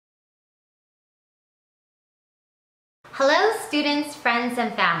Hello students, friends,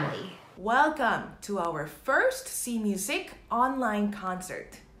 and family. Welcome to our first Simusique online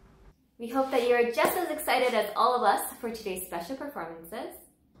concert. We hope that you are just as excited as all of us for today's special performances.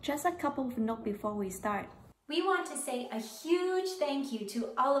 Just a couple of notes before we start. We want to say a huge thank you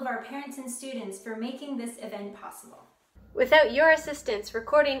to all of our parents and students for making this event possible. Without your assistance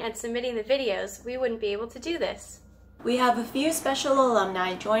recording and submitting the videos, we wouldn't be able to do this. We have a few special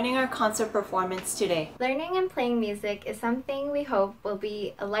alumni joining our concert performance today. Learning and playing music is something we hope will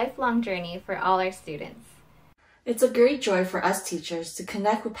be a lifelong journey for all our students. It's a great joy for us teachers to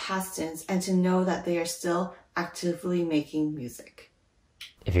connect with past students and to know that they are still actively making music.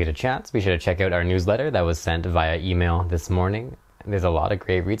 If you get a chance, be sure to check out our newsletter that was sent via email this morning. There's a lot of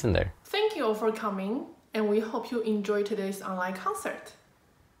great reads in there. Thank you all for coming, and we hope you enjoy today's online concert.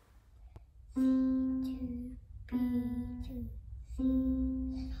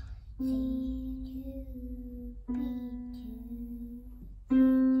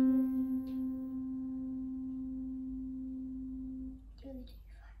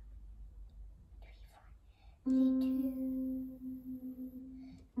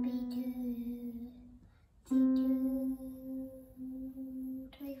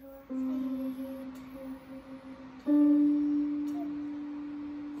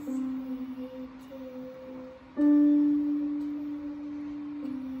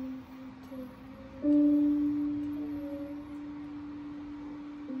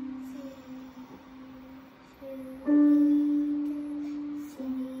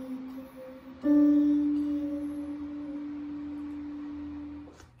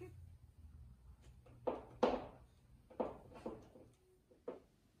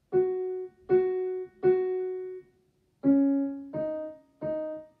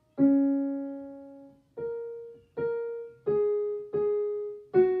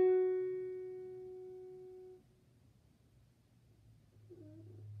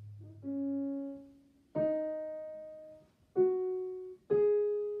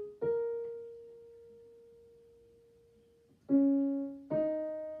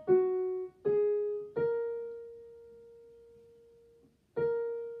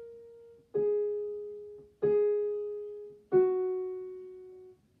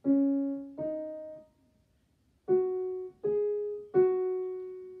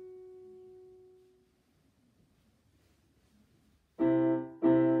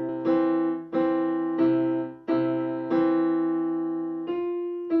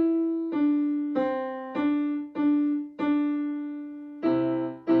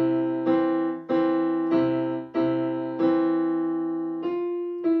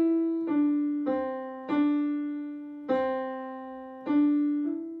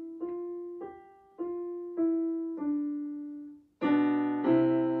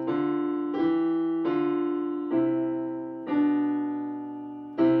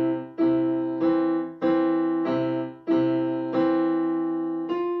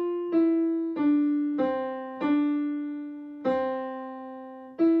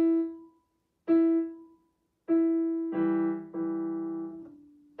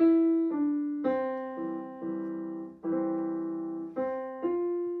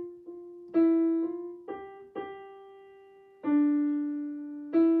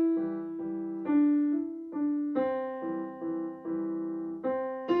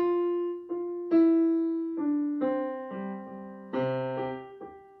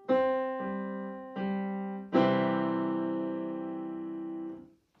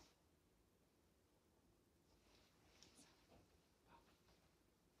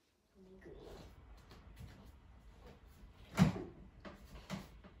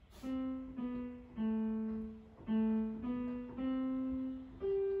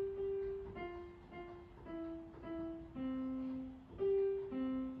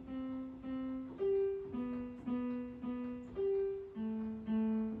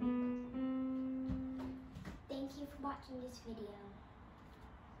 Thank you for watching this video.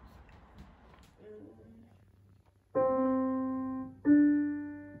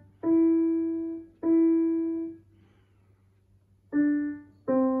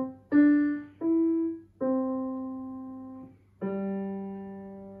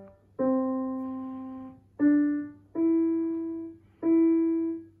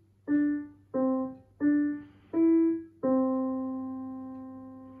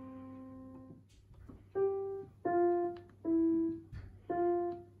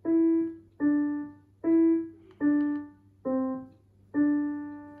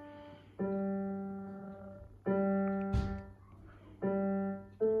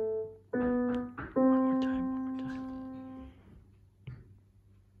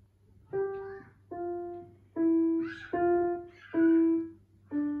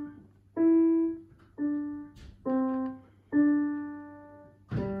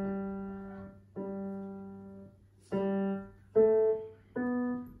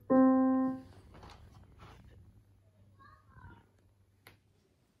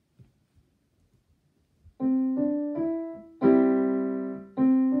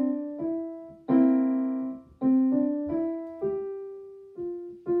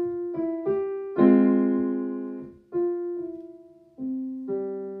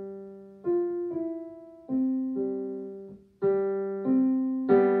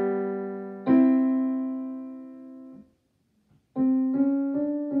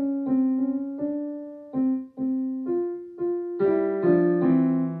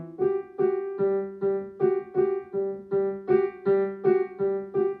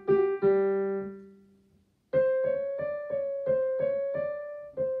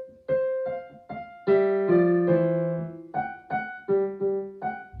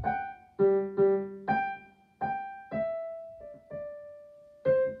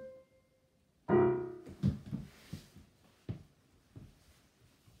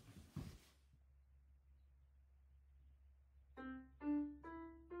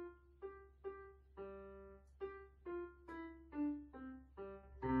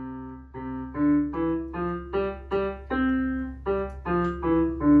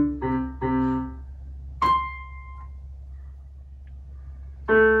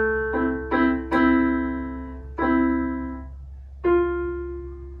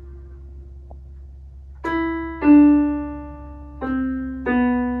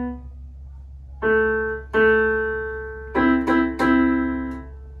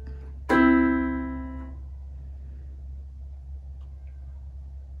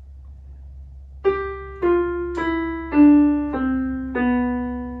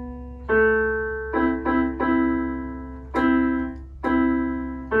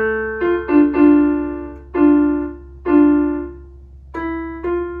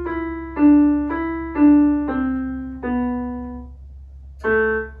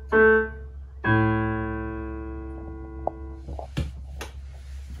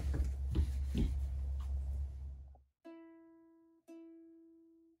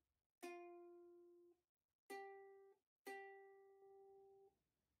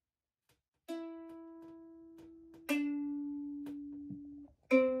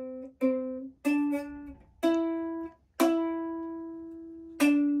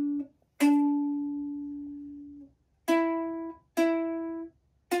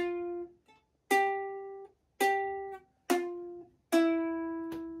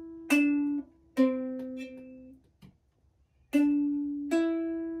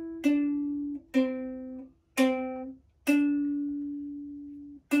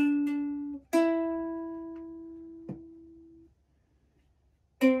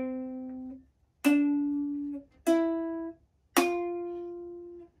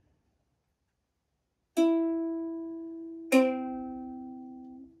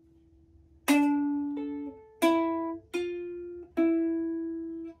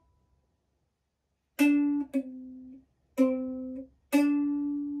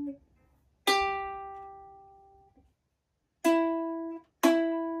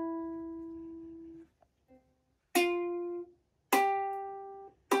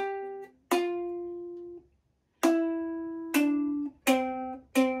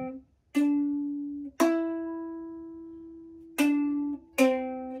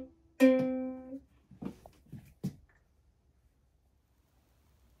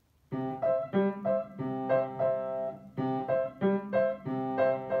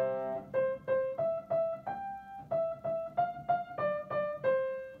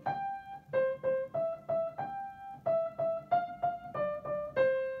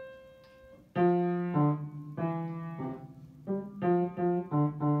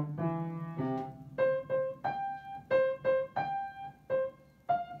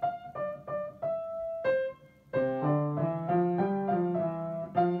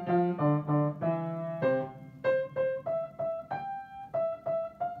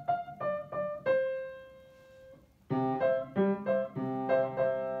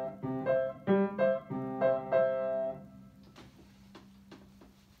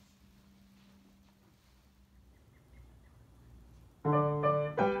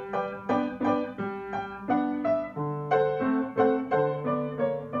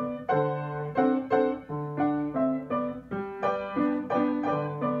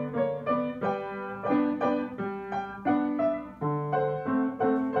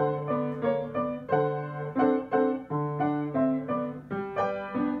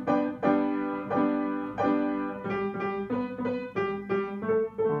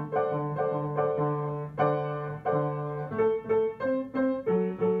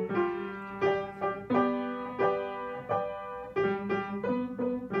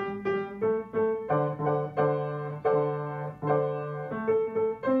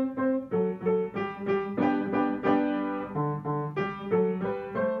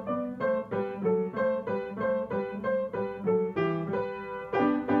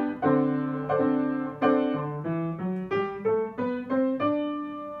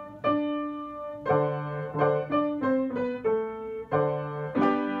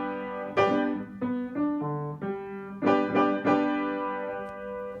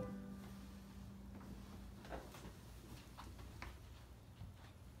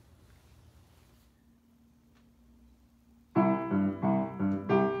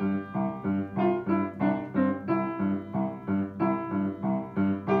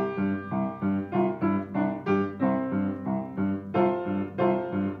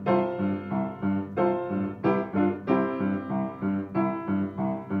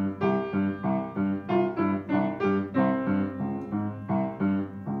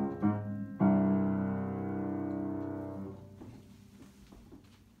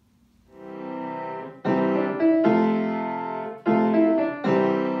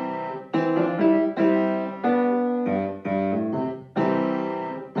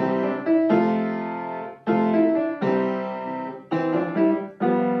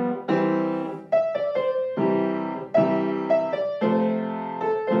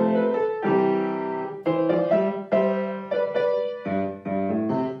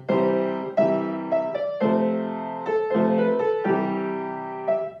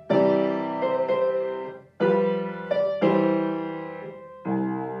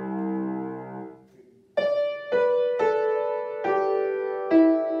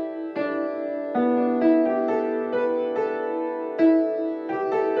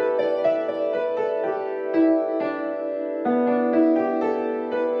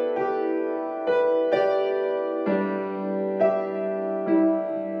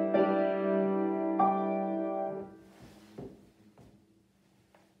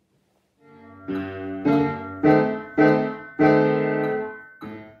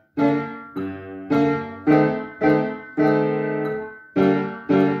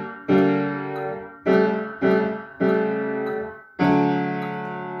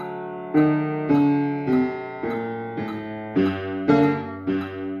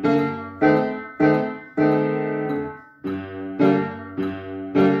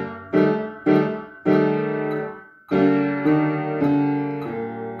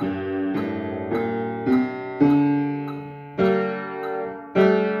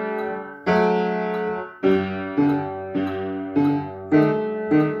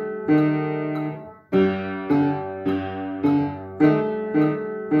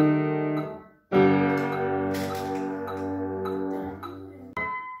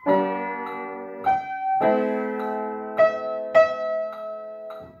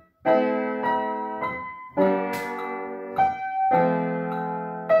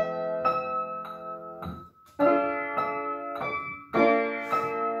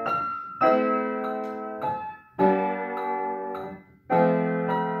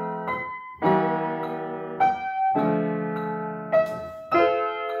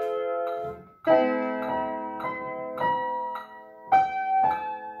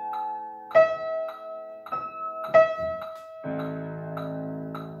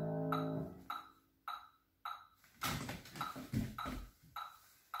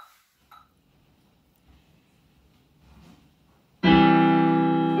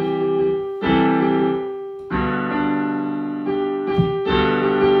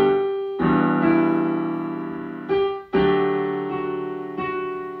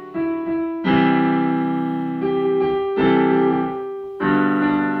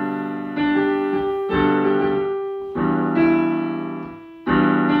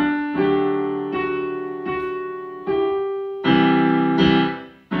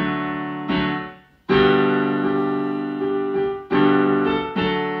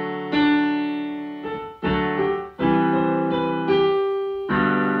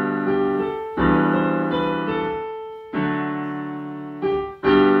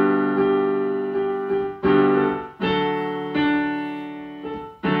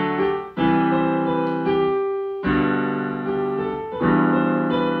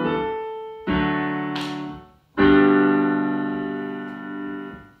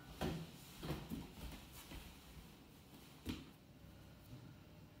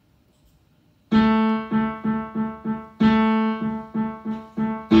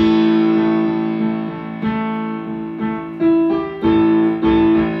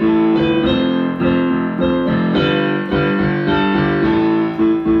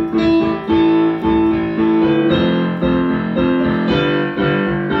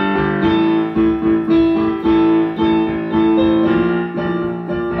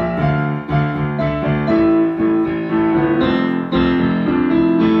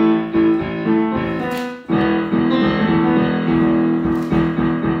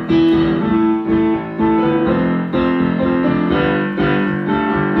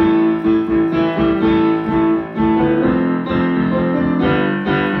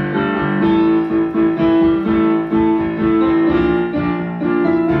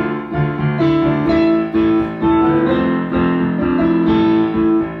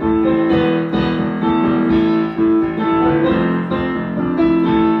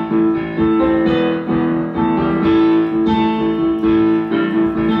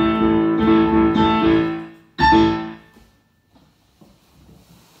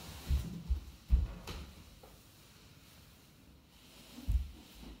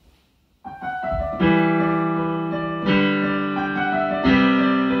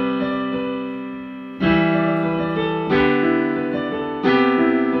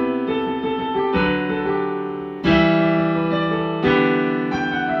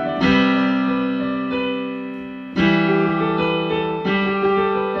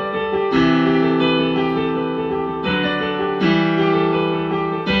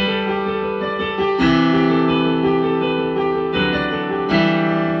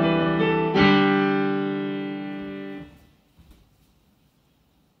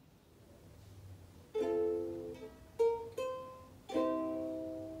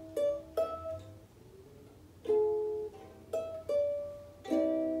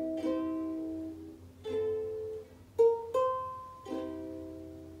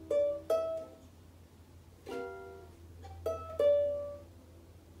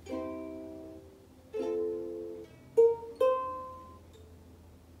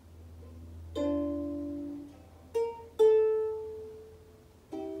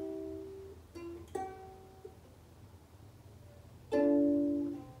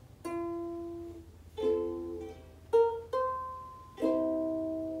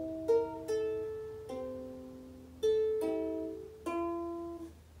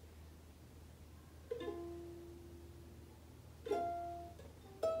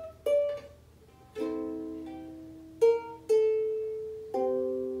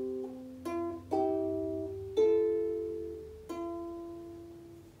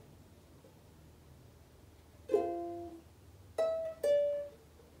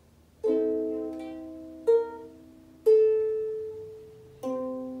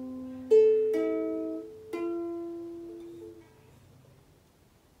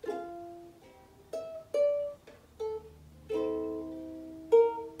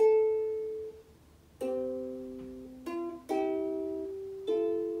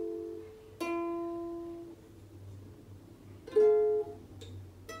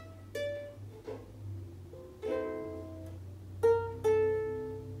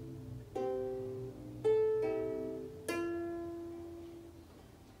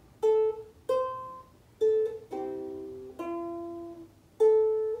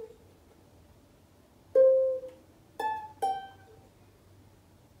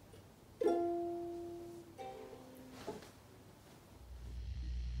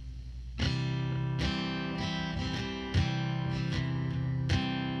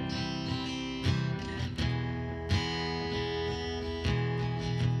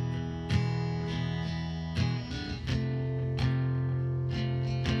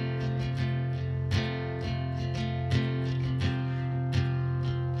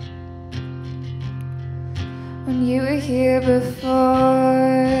 when you were here before.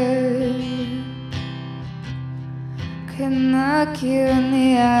 Can look you in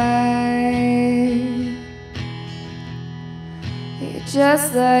the eye. You're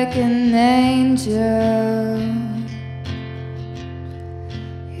just like an angel.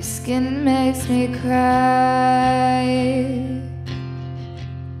 Your skin makes me cry.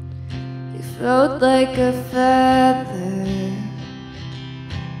 You float like a feather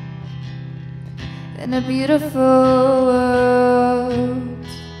in a beautiful world.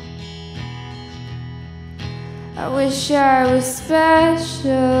 I wish I was special.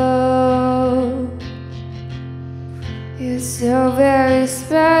 You're so very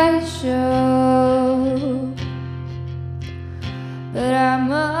special. But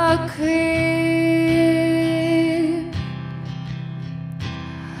I'm a creep.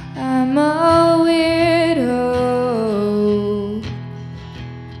 I'm a weirdo.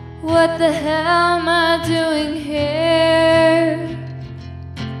 What the hell am I doing here?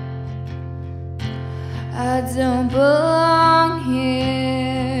 I don't belong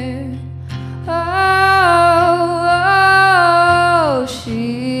here. Oh, she's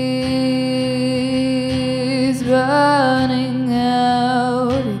running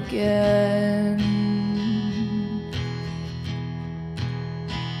out again.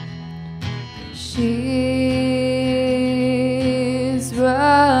 She's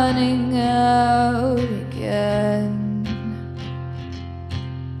running out again.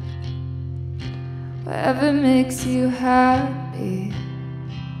 Whatever makes you happy,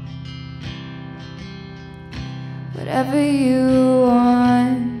 whatever you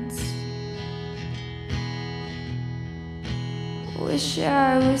want. Wish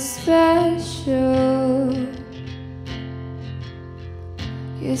I was special.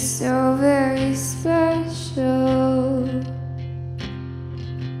 You're so very special.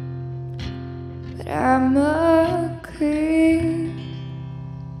 But I'm a creep.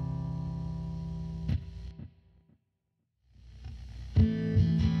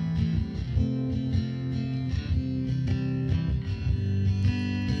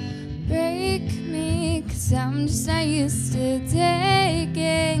 Break me, 'cause I'm just not used to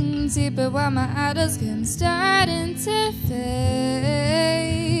taking deeper while my idols come starting to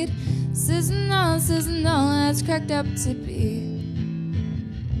fade. This isn't all that's cracked up to be.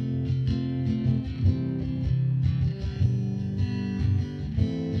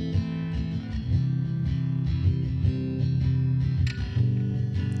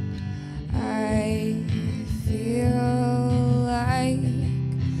 I feel like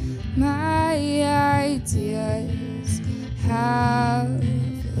my ideas have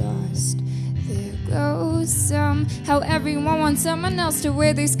lost their glow somehow. Everyone wants someone else to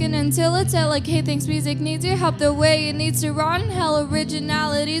wear their skin until it's hell. Like, hey, thanks, music needs your help the way it needs to rot in hell.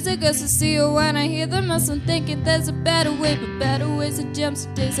 Originality's a ghost to see you when I hear them else. I'm thinking there's a better way, but better ways are gems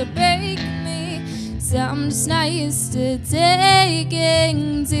today, so break me. So I'm just not used to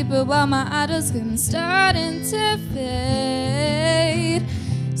taking deeper while my idols come starting to fade.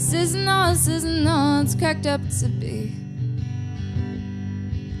 This isn't all it's cracked up to be.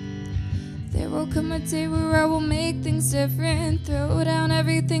 There will come a day where I will make things different, throw down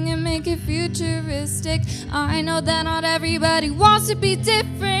everything and make it futuristic. I know that not everybody wants to be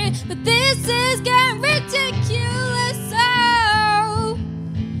different, but this is getting ridiculous. Oh,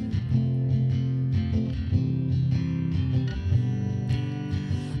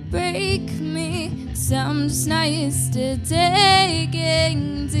 break me, 'cause I'm just not used to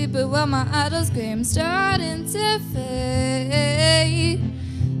taking deeper while my idols scream starting to fade.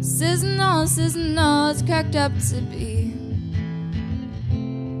 This isn't all it's cracked up to be.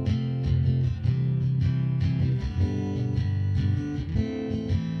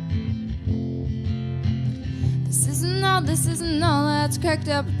 This isn't all that's cracked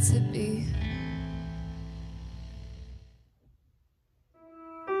up to be.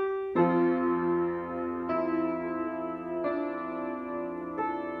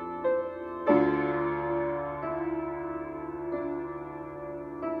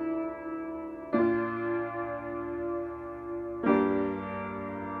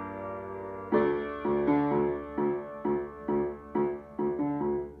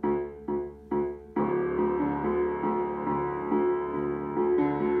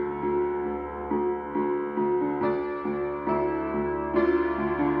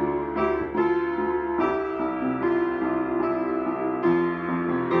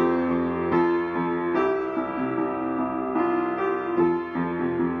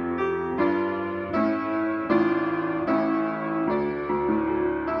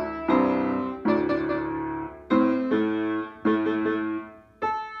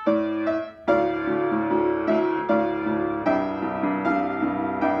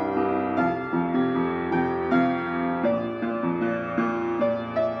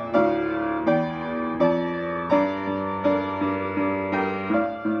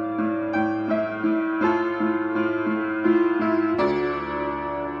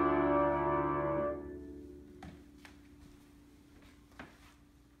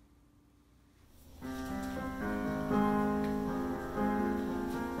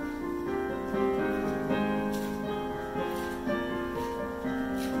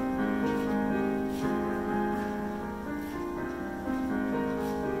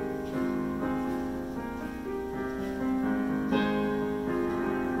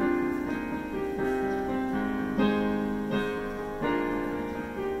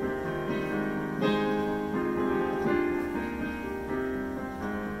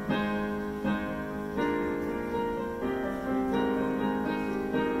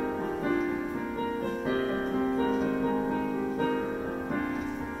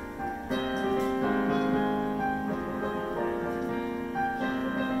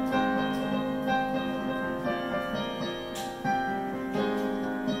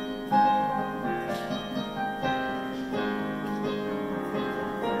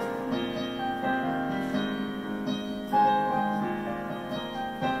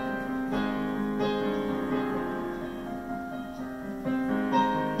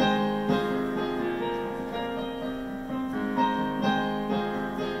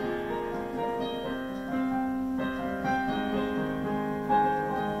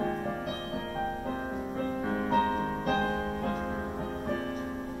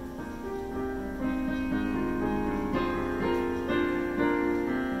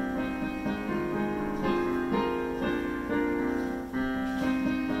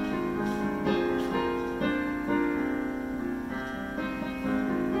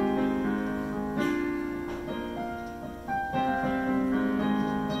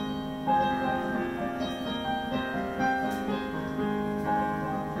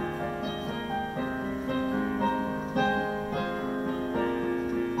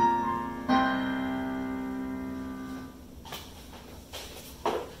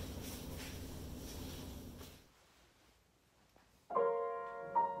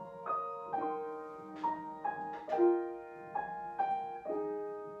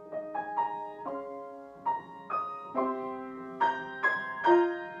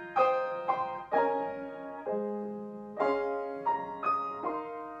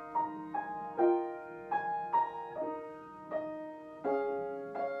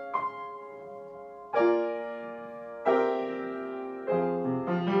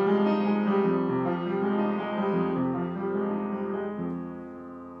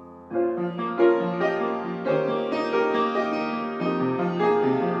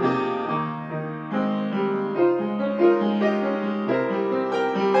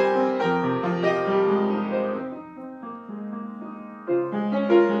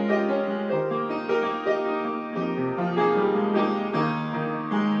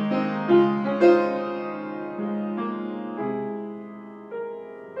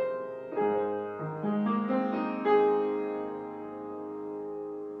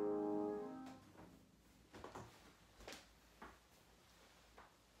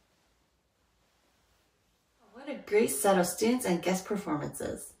 great set of students and guest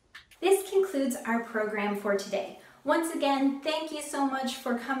performances. This concludes our program for today. Once again, thank you so much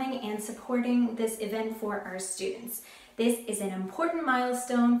for coming and supporting this event for our students. This is an important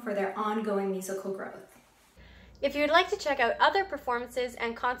milestone for their ongoing musical growth. If you would like to check out other performances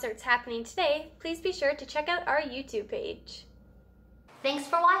and concerts happening today, please be sure to check out our YouTube page. Thanks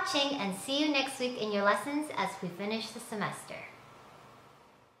for watching and see you next week in your lessons as we finish the semester.